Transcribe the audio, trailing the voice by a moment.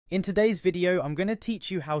In today's video, I'm going to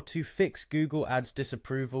teach you how to fix Google Ads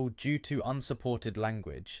disapproval due to unsupported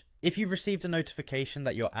language. If you've received a notification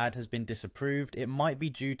that your ad has been disapproved, it might be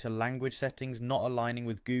due to language settings not aligning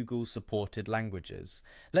with Google's supported languages.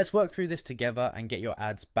 Let's work through this together and get your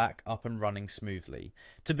ads back up and running smoothly.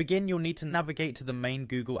 To begin, you'll need to navigate to the main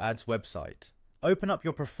Google Ads website. Open up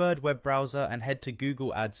your preferred web browser and head to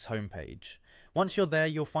Google Ads homepage. Once you're there,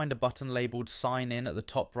 you'll find a button labelled Sign In at the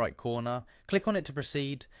top right corner. Click on it to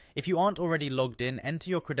proceed. If you aren't already logged in, enter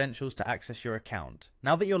your credentials to access your account.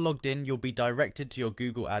 Now that you're logged in, you'll be directed to your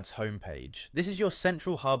Google Ads homepage. This is your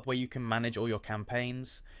central hub where you can manage all your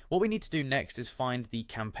campaigns. What we need to do next is find the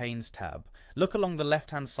Campaigns tab. Look along the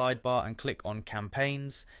left-hand sidebar and click on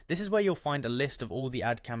Campaigns. This is where you'll find a list of all the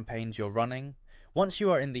ad campaigns you're running. Once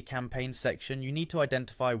you are in the Campaigns section, you need to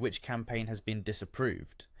identify which campaign has been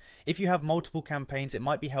disapproved. If you have multiple campaigns, it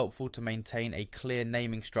might be helpful to maintain a clear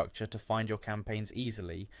naming structure to find your campaigns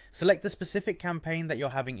easily. Select the specific campaign that you're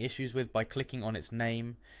having issues with by clicking on its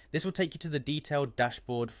name. This will take you to the detailed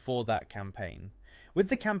dashboard for that campaign. With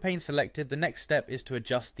the campaign selected, the next step is to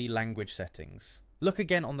adjust the language settings. Look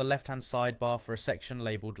again on the left-hand sidebar for a section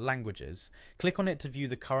labelled Languages. Click on it to view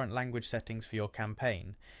the current language settings for your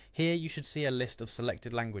campaign. Here you should see a list of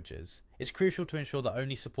selected languages. It's crucial to ensure that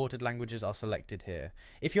only supported languages are selected here.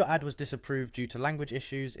 If your ad was disapproved due to language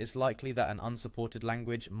issues, it's likely that an unsupported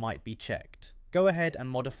language might be checked. Go ahead and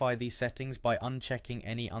modify these settings by unchecking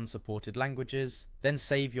any unsupported languages, then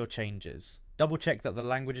save your changes. Double check that the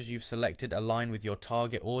languages you've selected align with your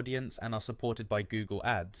target audience and are supported by Google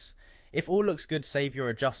Ads. If all looks good, save your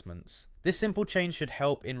adjustments. This simple change should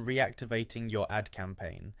help in reactivating your ad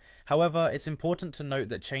campaign. However, it's important to note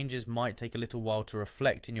that changes might take a little while to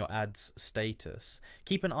reflect in your ad's status.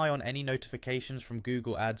 Keep an eye on any notifications from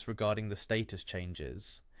Google Ads regarding the status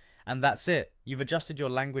changes. And that's it. You've adjusted your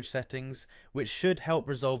language settings, which should help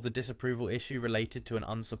resolve the disapproval issue related to an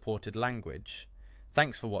unsupported language.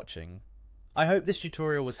 Thanks for watching. I hope this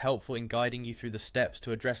tutorial was helpful in guiding you through the steps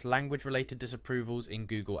to address language-related disapprovals in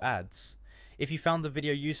Google Ads. If you found the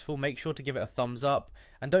video useful, make sure to give it a thumbs up,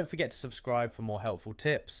 and don't forget to subscribe for more helpful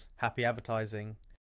tips. Happy advertising!